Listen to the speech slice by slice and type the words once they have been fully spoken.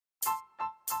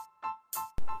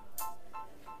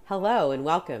Hello and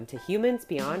welcome to Humans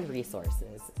Beyond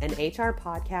Resources, an HR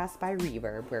podcast by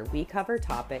Reverb where we cover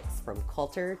topics from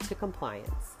culture to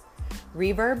compliance.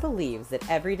 Reverb believes that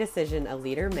every decision a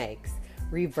leader makes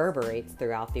reverberates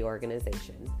throughout the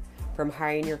organization, from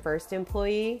hiring your first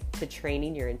employee to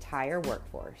training your entire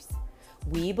workforce.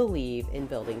 We believe in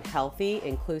building healthy,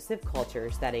 inclusive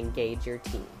cultures that engage your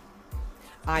team.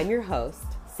 I'm your host,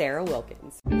 Sarah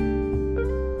Wilkins.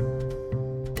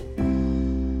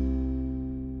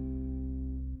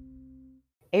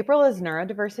 April is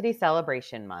Neurodiversity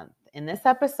Celebration Month. In this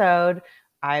episode,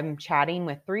 I'm chatting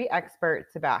with 3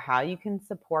 experts about how you can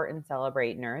support and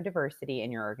celebrate neurodiversity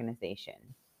in your organization.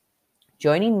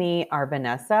 Joining me are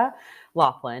Vanessa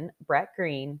Laughlin, Brett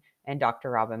Green, and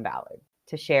Dr. Robin Ballard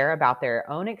to share about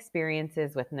their own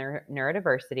experiences with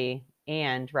neurodiversity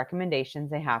and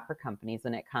recommendations they have for companies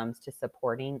when it comes to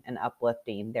supporting and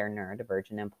uplifting their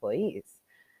neurodivergent employees.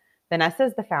 Vanessa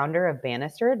is the founder of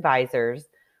Bannister Advisors,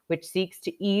 which seeks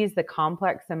to ease the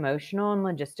complex emotional and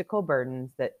logistical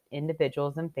burdens that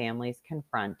individuals and families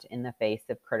confront in the face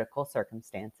of critical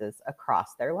circumstances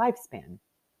across their lifespan.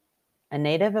 A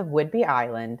native of Whidbey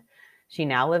Island, she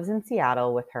now lives in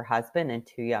Seattle with her husband and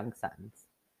 2 young sons.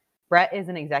 Brett is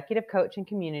an executive coach and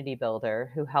community builder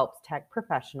who helps tech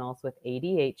professionals with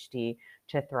ADHD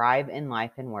to thrive in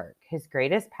life and work. His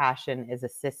greatest passion is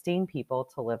assisting people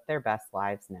to live their best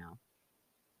lives now.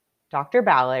 Dr.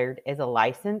 Ballard is a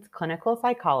licensed clinical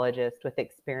psychologist with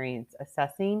experience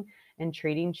assessing and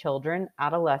treating children,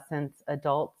 adolescents,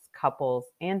 adults, couples,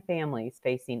 and families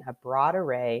facing a broad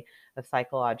array of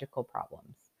psychological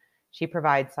problems. She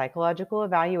provides psychological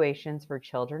evaluations for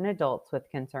children and adults with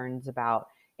concerns about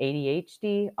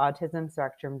ADHD, autism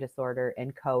spectrum disorder,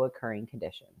 and co-occurring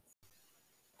conditions.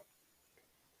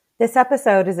 This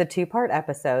episode is a 2-part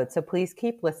episode, so please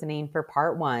keep listening for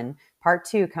part 1. Part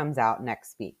 2 comes out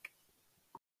next week.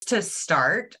 To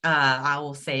start, I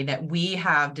will say that we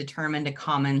have determined a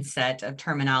common set of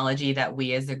terminology that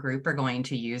we as a group are going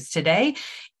to use today.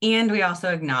 And we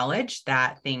also acknowledge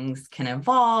that things can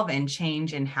evolve and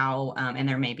change in how, and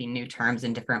there may be new terms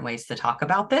and different ways to talk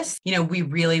about this. We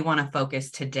really want to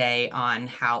focus today on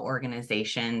how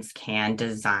organizations can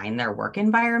design their work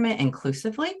environment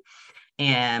inclusively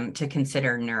and to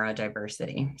consider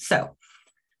neurodiversity. So,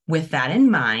 with that in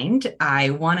mind, I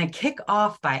want to kick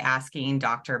off by asking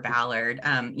Dr. Ballard,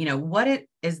 what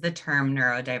is the term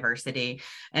neurodiversity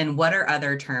and what are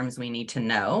other terms we need to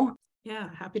know? Yeah,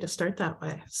 happy to start that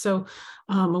way. So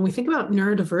when we think about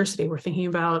neurodiversity, we're thinking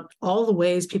about all the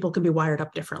ways people can be wired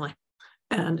up differently.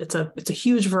 And it's a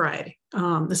huge variety.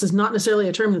 This is not necessarily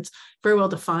a term that's very well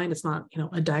defined. It's not,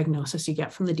 a diagnosis you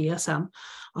get from the DSM,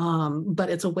 but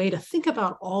it's a way to think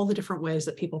about all the different ways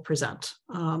that people present.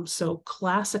 So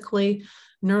classically,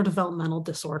 neurodevelopmental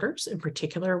disorders in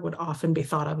particular would often be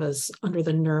thought of as under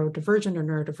the neurodivergent or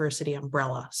neurodiversity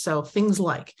umbrella. So things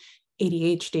like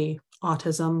ADHD,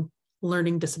 autism,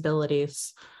 learning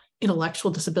disabilities,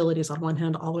 intellectual disabilities on one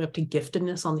hand, all the way up to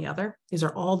giftedness on the other. These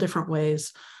are all different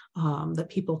ways that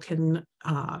people can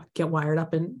get wired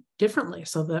up in differently.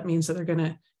 So that means that they're going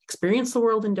to experience the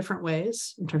world in different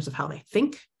ways in terms of how they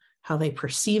think, how they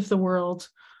perceive the world,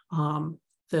 the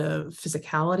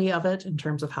physicality of it in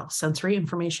terms of how sensory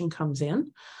information comes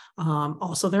in,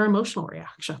 also their emotional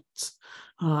reactions.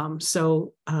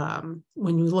 So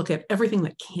when you look at everything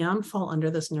that can fall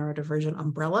under this neurodivergent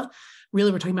umbrella,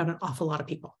 really we're talking about an awful lot of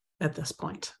people at this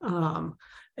point.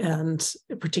 And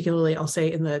particularly, I'll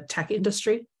say in the tech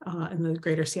industry, in the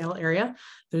greater Seattle area,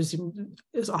 is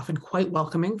often quite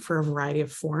welcoming for a variety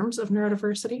of forms of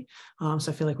neurodiversity.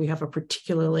 So I feel like we have a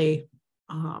particularly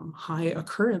high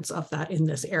occurrence of that in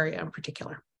this area in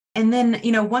particular. And then,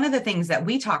 one of the things that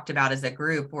we talked about as a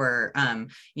group were,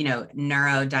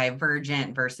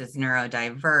 neurodivergent versus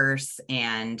neurodiverse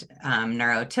and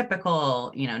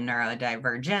neurotypical,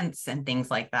 neurodivergence and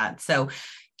things like that. So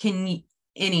can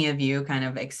any of you kind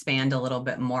of expand a little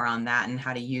bit more on that and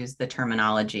how to use the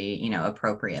terminology,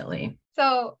 appropriately?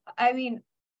 So,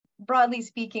 broadly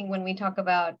speaking, when we talk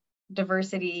about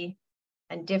diversity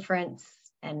and difference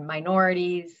and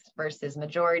minorities versus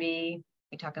majority,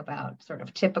 we talk about sort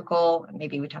of typical,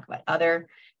 maybe we talk about other,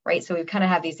 right? So we kind of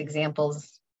have these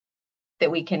examples that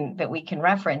we can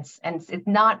reference, and it's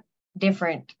not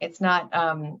different. It's not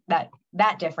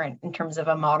that different in terms of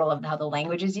a model of how the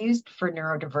language is used for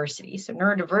neurodiversity. So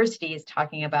neurodiversity is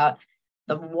talking about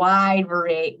the wide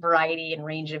variety and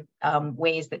range of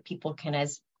ways that people can,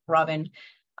 as Robin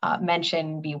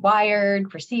mentioned, be wired,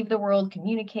 perceive the world,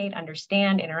 communicate,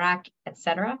 understand, interact,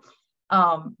 etc.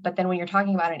 But then when you're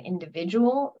talking about an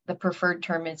individual, the preferred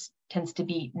term tends to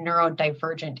be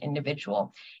neurodivergent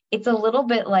individual. It's a little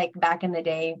bit like back in the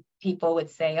day, people would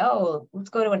say, oh, let's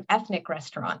go to an ethnic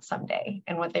restaurant someday.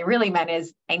 And what they really meant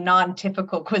is a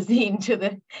non-typical cuisine to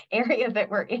the area that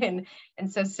we're in.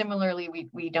 And so similarly,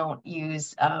 we don't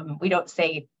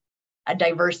say a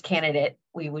diverse candidate.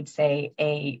 We would say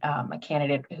a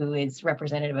candidate who is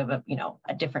representative of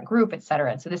a different group, et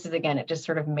cetera. And so this is, again, it just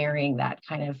sort of marrying that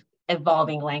kind of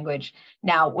evolving language.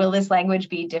 Now, will this language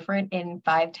be different in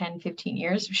 5, 10, 15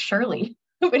 years? Surely,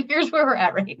 but here's where we're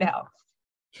at right now.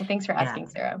 So thanks for asking,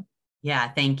 Sarah. Yeah,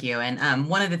 thank you. And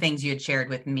one of the things you had shared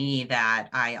with me that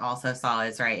I also saw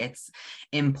is, right, it's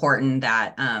important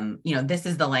that, this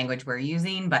is the language we're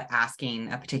using, but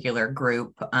asking a particular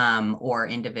group or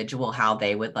individual how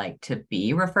they would like to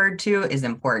be referred to is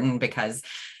important, because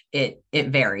it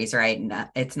varies, right? And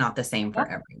it's not the same for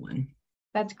everyone.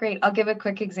 That's great. I'll give a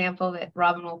quick example that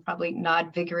Robin will probably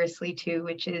nod vigorously to,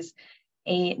 which is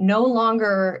a no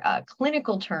longer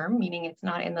clinical term, meaning it's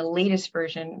not in the latest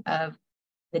version of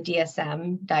the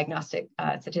DSM, Diagnostic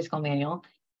Statistical Manual,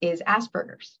 is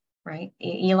Asperger's, right?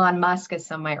 Elon Musk, as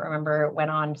some might remember,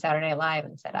 went on Saturday Night Live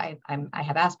and said, I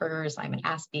have Asperger's, I'm an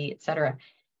Aspie, et cetera.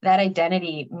 That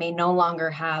identity may no longer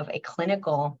have a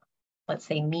clinical, let's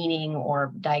say, meaning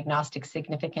or diagnostic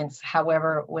significance.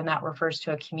 However, when that refers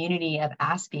to a community of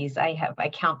Aspies, I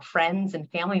count friends and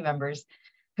family members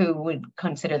who would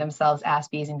consider themselves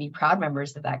Aspies and be proud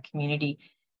members of that community.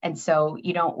 And so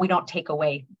we don't take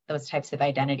away those types of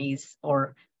identities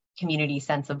or community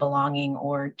sense of belonging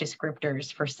or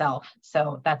descriptors for self.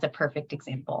 So that's a perfect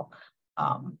example.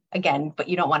 Again, but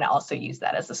you don't want to also use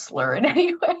that as a slur in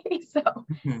any way. So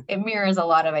it mirrors a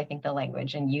lot of, I think, the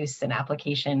language and use and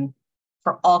application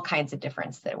for all kinds of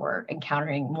difference that we're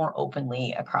encountering more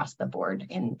openly across the board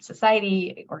in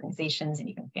society, organizations, and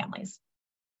even families.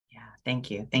 Yeah, thank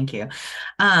you. Thank you.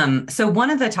 So one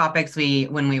of the topics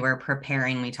when we were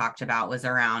preparing, we talked about was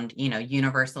around,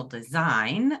 universal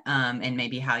design, and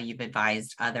maybe how you've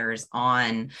advised others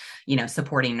on,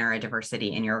 supporting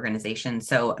neurodiversity in your organization.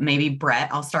 So maybe Brett,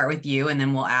 I'll start with you, and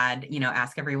then we'll add,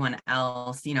 ask everyone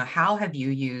else, how have you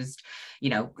used,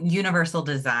 universal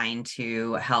design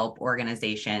to help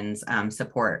organizations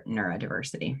support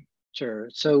neurodiversity? Sure.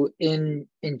 So in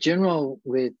general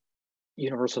with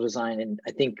universal design, and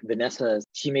I think Vanessa,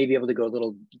 she may be able to go a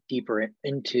little deeper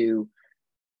into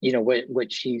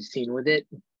what she's seen with it,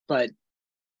 but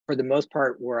for the most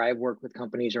part, where I've worked with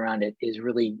companies around it is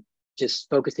really just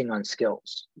focusing on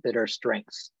skills that are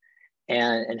strengths,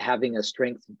 and having a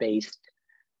strengths-based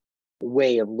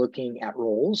way of looking at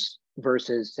roles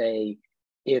versus, say,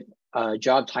 if a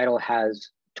job title has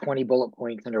 20 bullet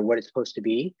points under what it's supposed to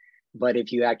be, but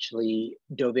if you actually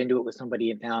dove into it with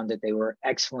somebody and found that they were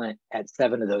excellent at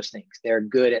 7 of those things, they're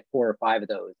good at 4 or 5 of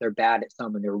those, they're bad at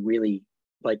some, and they're really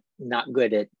not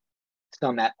good at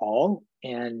some at all.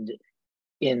 And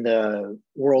in the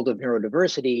world of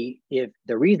neurodiversity, if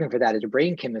the reason for that is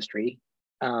brain chemistry,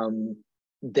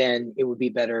 then it would be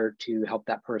better to help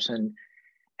that person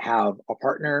have a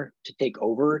partner to take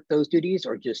over those duties,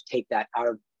 or just take that out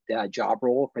of the job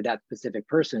role for that specific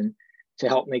person, to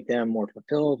help make them more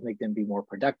fulfilled, make them be more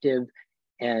productive,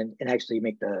 and actually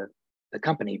make the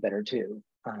company better too.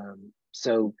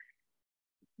 So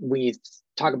when you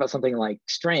talk about something like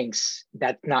strengths,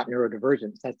 that's not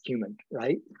neurodivergence, that's human,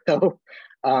 right? So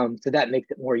that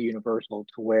makes it more universal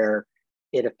to where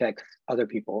it affects other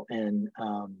people. And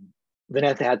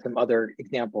Vanessa had some other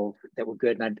examples that were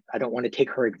good, and I don't want to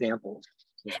take her examples.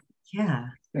 So. Yeah.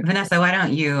 Vanessa, why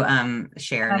don't you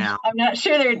share now? I'm not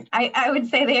sure I would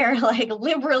say they are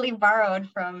liberally borrowed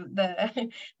from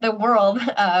the world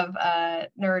of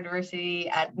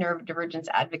neurodiversity, neurodivergence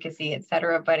advocacy, et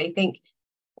cetera. But I think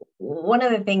one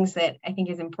of the things that I think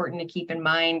is important to keep in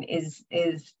mind is,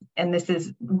 and this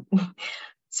is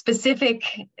specific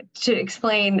to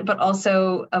explain, but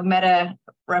also a meta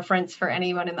reference for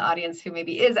anyone in the audience who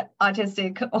maybe is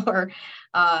autistic or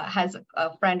has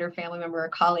a friend or family member or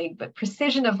colleague, but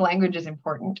precision of language is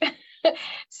important.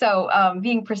 So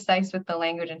being precise with the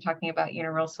language and talking about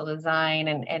universal design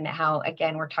and how,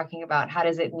 again, we're talking about how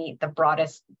does it meet the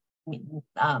broadest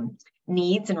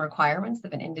needs and requirements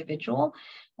of an individual,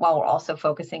 while we're also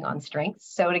focusing on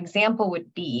strengths. So an example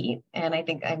would be, and I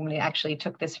think I actually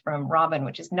took this from Robin,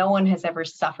 which is no one has ever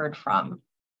suffered from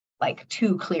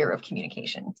too clear of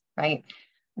communication, right?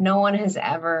 No one has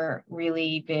ever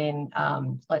really been,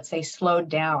 let's say, slowed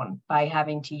down by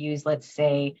having to use, let's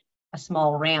say, a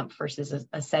small ramp versus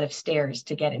a set of stairs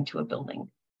to get into a building.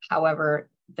 However,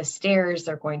 the stairs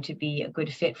are going to be a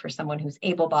good fit for someone who's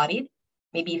able-bodied,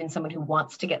 maybe even someone who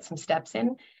wants to get some steps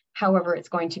in. However, it's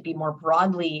going to be more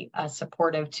broadly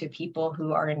supportive to people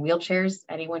who are in wheelchairs,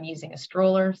 anyone using a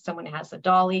stroller, someone who has a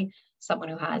dolly, someone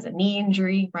who has a knee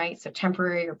injury, right? So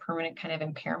temporary or permanent kind of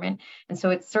impairment. And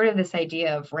so it's sort of this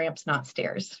idea of ramps, not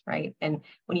stairs, right? And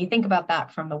when you think about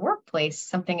that from the workplace,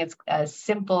 something as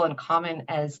simple and common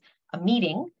as a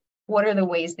meeting, what are the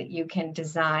ways that you can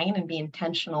design and be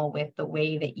intentional with the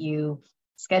way that you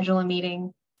schedule a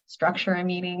meeting, structure a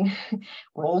meeting,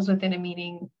 roles within a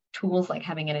meeting, tools like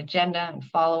having an agenda and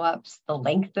follow-ups, the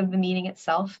length of the meeting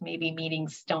itself. Maybe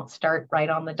meetings don't start right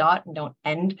on the dot and don't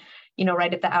end,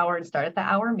 right at the hour and start at the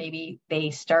hour. Maybe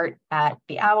they start at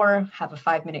the hour, have a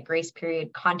 5-minute grace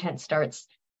period, content starts,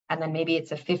 and then maybe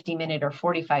it's a 50-minute or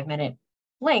 45-minute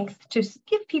length to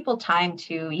give people time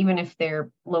to, even if they're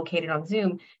located on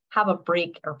Zoom, have a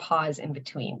break or pause in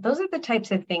between. Those are the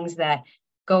types of things that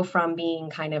go from being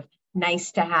kind of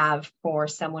nice to have for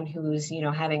someone who's,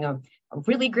 having a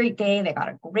really great day, they got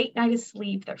a great night of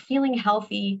sleep, they're feeling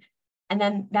healthy. And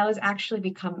then those actually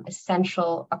become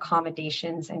essential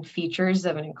accommodations and features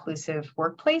of an inclusive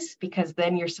workplace, because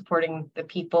then you're supporting the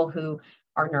people who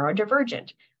are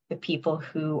neurodivergent, the people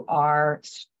who are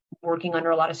working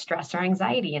under a lot of stress or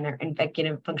anxiety and their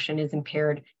executive function is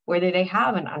impaired, whether they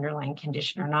have an underlying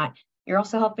condition or not. You're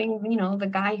also helping, the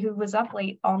guy who was up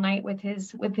late all night with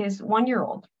his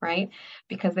 1-year-old, right?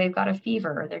 Because they've got a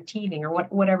fever or they're teething or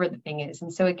whatever the thing is.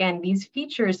 And so again, these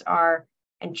features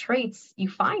and traits you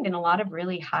find in a lot of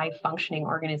really high functioning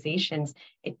organizations.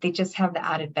 They just have the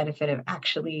added benefit of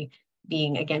actually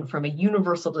being, again, from a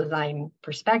universal design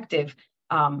perspective,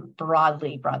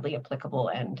 broadly applicable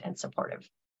and supportive.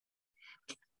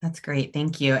 That's great.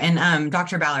 Thank you. And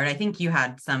Dr. Ballard, I think you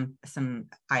had some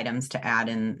items to add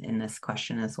in this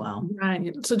question as well.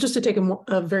 Right. So just to take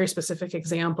a very specific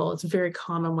example, it's very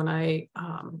common when I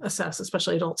assess,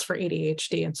 especially adults for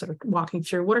ADHD, and sort of walking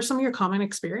through what are some of your common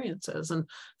experiences. And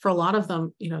for a lot of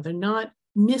them, they're not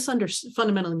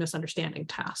fundamentally misunderstanding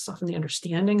tasks. Often the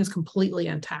understanding is completely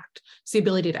intact. It's the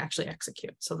ability to actually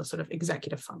execute. So the sort of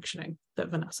executive functioning that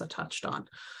Vanessa touched on.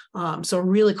 So a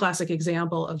really classic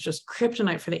example of just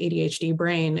kryptonite for the ADHD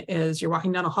brain is you're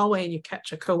walking down a hallway and you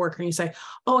catch a coworker and you say,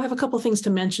 "Oh, I have a couple of things to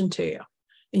mention to you."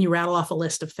 And you rattle off a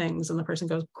list of things and the person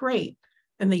goes, "Great."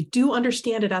 And they do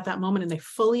understand it at that moment and they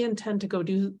fully intend to go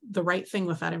do the right thing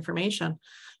with that information.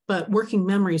 But working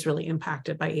memory is really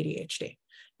impacted by ADHD.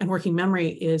 And working memory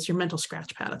is your mental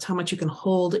scratch pad. It's how much you can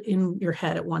hold in your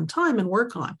head at one time and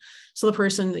work on. So the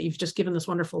person that you've just given this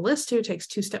wonderful list to takes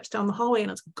 2 steps down the hallway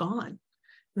and it's gone.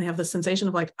 And they have the sensation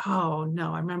of like, "Oh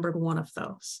no, I remembered one of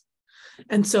those."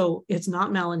 And so it's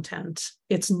not malintent.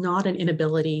 It's not an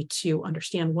inability to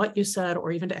understand what you said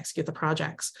or even to execute the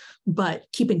projects, but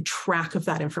keeping track of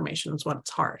that information is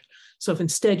what's hard. So if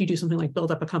instead you do something like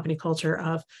build up a company culture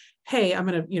of, "Hey, I'm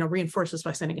going to reinforce this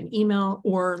by sending an email,"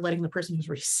 or letting the person who's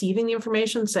receiving the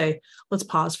information say, "Let's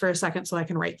pause for a second so I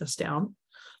can write this down."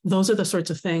 Those are the sorts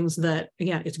of things that,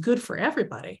 again, it's good for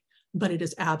everybody, but it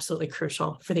is absolutely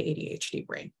crucial for the ADHD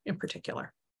brain in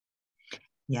particular.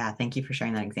 Yeah, thank you for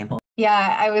sharing that example.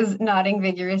 Yeah, I was nodding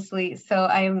vigorously. So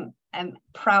I'm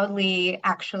proudly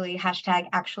actually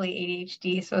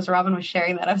 #ADHD. So as Robin was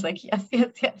sharing that, I was like, yes,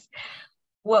 yes, yes.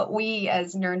 What we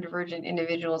as neurodivergent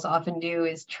individuals often do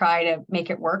is try to make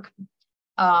it work,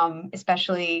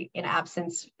 especially in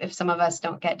absence if some of us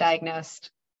don't get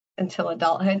diagnosed until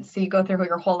adulthood. So you go through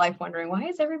your whole life wondering, why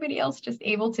is everybody else just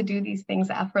able to do these things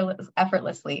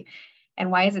effortlessly?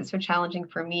 And why is it so challenging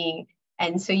for me?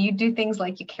 And so you do things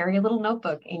like you carry a little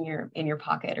notebook in your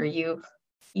pocket, or you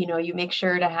make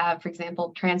sure to have, for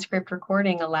example, transcript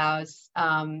recording allows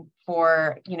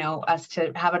for us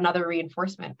to have another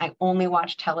reinforcement. I only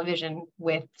watch television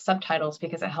with subtitles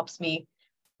because it helps me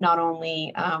not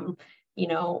only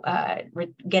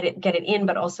get it in,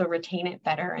 but also retain it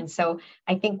better. And so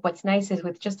I think what's nice is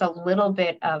with just a little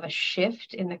bit of a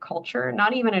shift in the culture,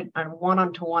 not even a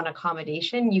one-on-one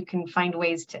accommodation, you can find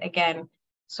ways to, again,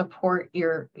 support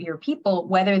your people,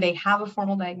 whether they have a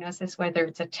formal diagnosis, whether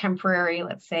it's a temporary,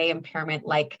 let's say, impairment,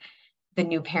 like the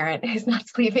new parent who's not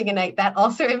sleeping at night. That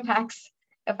also impacts,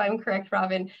 if I'm correct,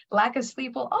 Robin, lack of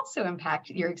sleep will also impact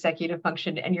your executive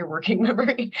function and your working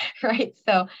memory, right?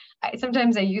 So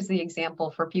sometimes I use the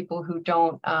example for people who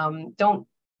don't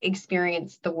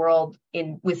experience the world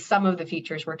with some of the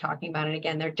features we're talking about. And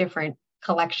again, they're different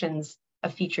collections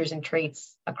of features and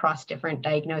traits across different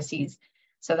diagnoses.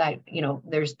 So that,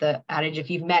 there's the adage,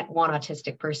 if you've met one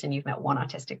autistic person, you've met one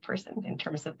autistic person in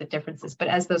terms of the differences. But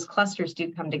as those clusters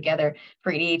do come together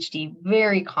for ADHD,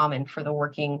 very common for the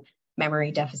working memory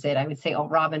deficit. I would say, oh,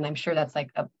 Robin, I'm sure that's like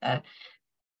a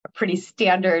pretty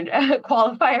standard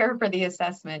qualifier for the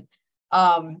assessment.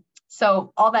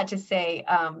 So all that to say,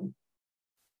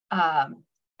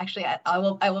 actually, I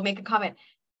will make a comment.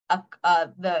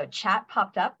 The chat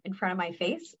popped up in front of my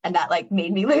face, and that like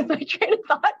made me lose my train of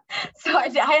thought. So I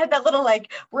had that little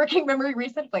like working memory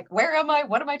reset, like, where am I?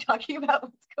 What am I talking about?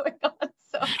 What's going on?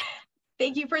 So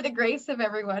thank you for the grace of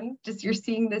everyone. Just you're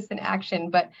seeing this in action.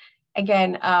 But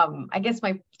again, I guess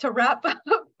to wrap up,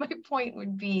 my point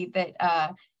would be that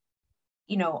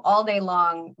all day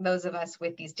long, those of us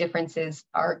with these differences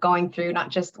are going through not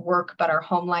just work, but our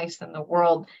home lives and the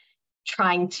world,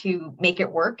 trying to make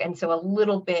it work. And so a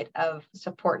little bit of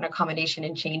support and accommodation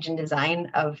and change and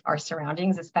design of our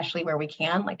surroundings, especially where we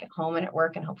can, like at home and at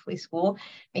work and hopefully school,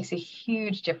 makes a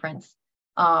huge difference.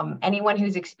 Anyone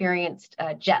who's experienced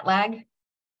jet lag,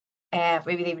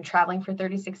 maybe they've been traveling for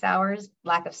 36 hours,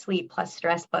 lack of sleep, plus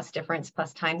stress, plus difference,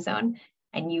 plus time zone,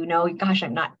 and gosh,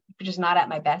 I'm just not at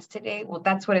my best today. Well,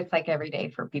 that's what it's like every day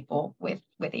for people with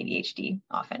ADHD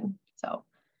often. So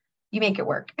you make it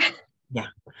work. Yeah.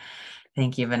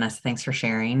 Thank you, Vanessa. Thanks for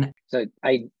sharing. So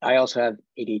I also have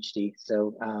ADHD.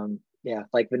 So yeah,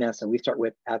 like Vanessa, we start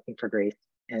with asking for grace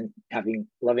and having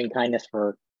loving kindness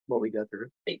for what we go through.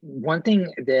 One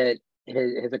thing that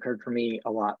has occurred for me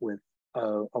a lot with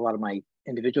a lot of my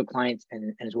individual clients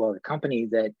and as well as the company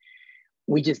that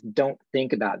we just don't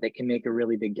think about that can make a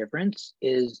really big difference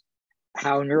is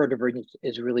how neurodivergence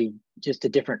is really just a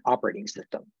different operating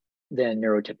system than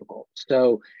neurotypical.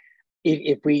 So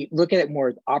if we look at it more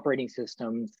as operating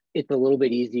systems, it's a little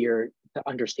bit easier to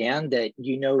understand that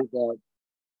that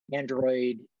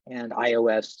Android and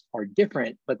iOS are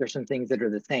different, but there's some things that are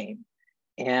the same.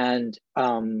 And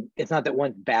it's not that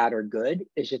one's bad or good,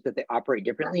 it's just that they operate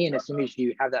differently. And as soon as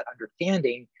you have that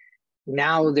understanding,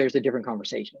 now there's a different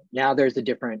conversation. Now there's a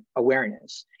different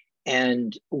awareness.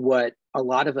 And what a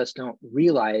lot of us don't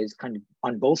realize kind of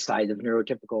on both sides of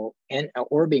neurotypical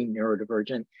or being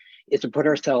neurodivergent is to put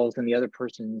ourselves in the other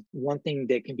person. One thing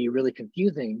that can be really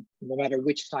confusing, no matter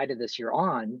which side of this you're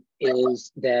on,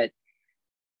 is that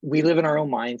we live in our own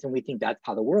minds and we think that's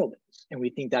how the world is. And we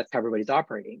think that's how everybody's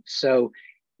operating. So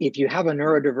if you have a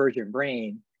neurodivergent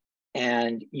brain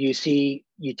and you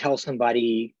tell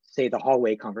somebody, say the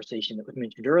hallway conversation that was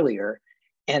mentioned earlier,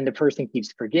 and the person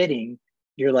keeps forgetting,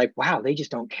 you're like, wow, they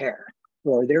just don't care,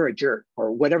 or they're a jerk,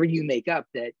 or whatever you make up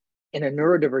that in a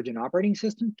neurodivergent operating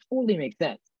system totally makes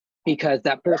sense. Because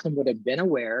that person would have been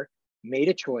aware, made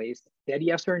a choice, said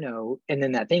yes or no, and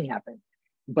then that thing happened.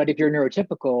 But if you're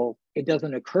neurotypical, it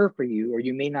doesn't occur for you, or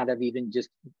you may not have even just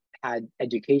had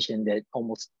education that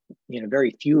almost,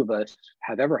 very few of us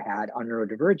have ever had on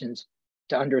neurodivergence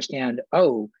to understand,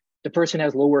 oh, the person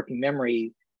has low working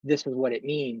memory, this is what it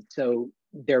means. So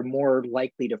they're more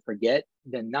likely to forget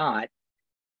than not.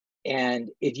 And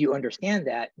if you understand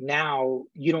that, now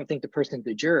you don't think the person's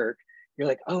a jerk. You're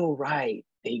like, oh, right.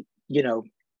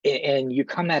 And you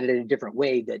come at it in a different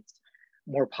way that's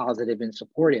more positive and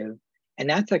supportive. And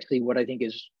that's actually what I think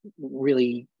is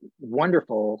really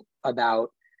wonderful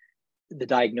about the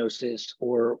diagnosis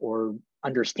or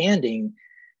understanding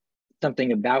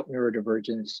something about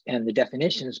neurodivergence and the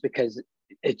definitions, because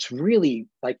it's really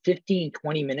like 15,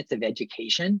 20 minutes of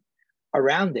education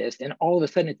around this. And all of a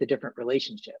sudden it's a different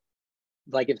relationship.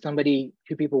 Like if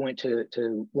two people went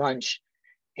to lunch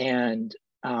and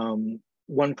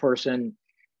one person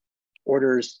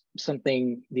orders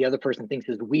something the other person thinks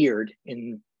is weird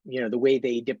in the way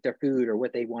they dip their food or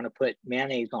what they want to put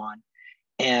mayonnaise on,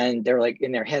 and they're like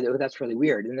in their head, oh, that's really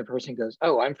weird, and the person goes,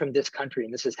 oh, I'm from this country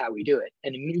and this is how we do it,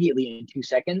 and immediately in 2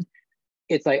 seconds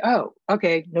it's like, oh,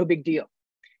 okay, no big deal.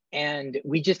 And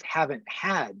we just haven't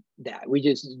had that. We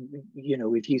just,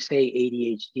 if you say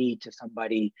ADHD to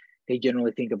somebody, they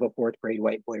generally think of a 4th grade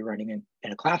white boy running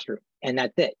in a classroom. And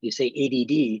that's it. You say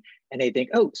ADD and they think,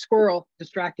 oh, squirrel,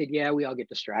 distracted. Yeah, we all get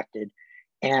distracted.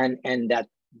 And that's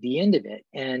the end of it.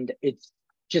 And it's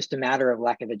just a matter of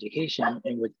lack of education.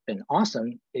 And what's been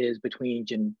awesome is between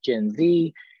Gen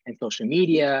Z and social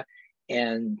media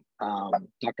and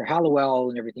Dr. Hallowell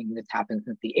and everything that's happened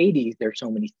since the 80s, there's so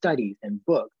many studies and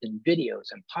books and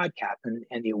videos and podcasts,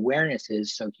 and the awareness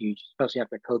is so huge, especially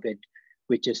after COVID,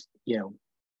 with just,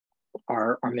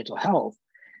 our mental health,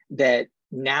 that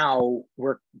now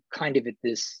we're kind of at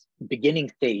this beginning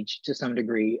stage to some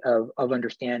degree of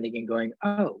understanding and going,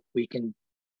 oh, we can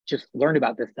just learn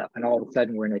about this stuff. And all of a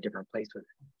sudden we're in a different place with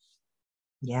it.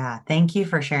 Yeah. Thank you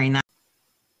for sharing that.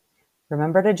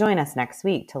 Remember to join us next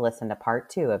week to listen to part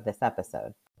 2 of this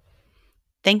episode.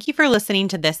 Thank you for listening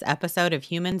to this episode of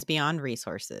Humans Beyond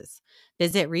Resources.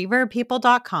 Visit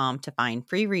reverbpeople.com to find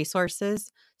free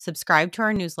resources, subscribe to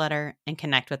our newsletter, and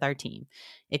connect with our team.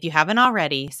 If you haven't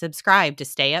already, subscribe to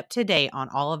stay up to date on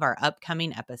all of our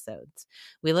upcoming episodes.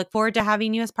 We look forward to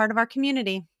having you as part of our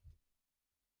community.